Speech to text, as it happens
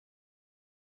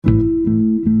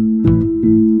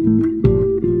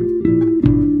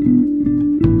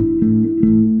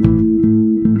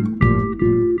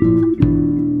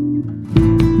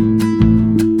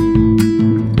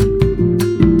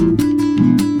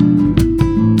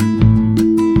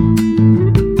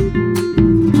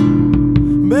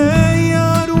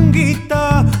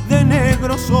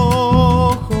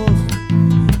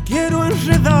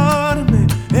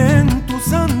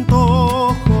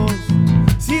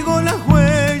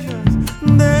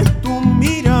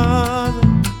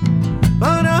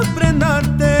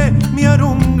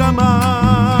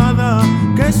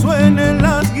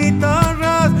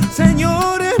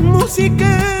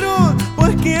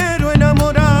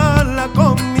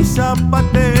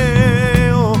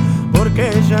zapateo, porque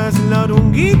ella es la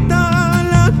Arunguita,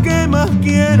 la que más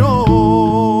quiero.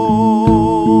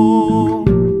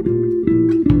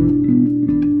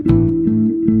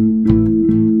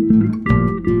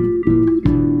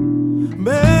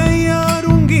 Bella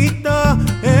Arunguita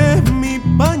es mi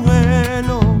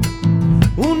pañuelo,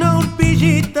 una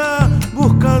horpillita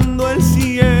buscando el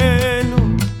cielo,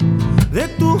 de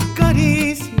tus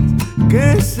caricias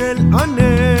que es el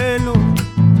anhelo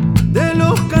de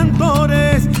los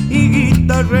cantores y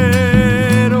guitarreros.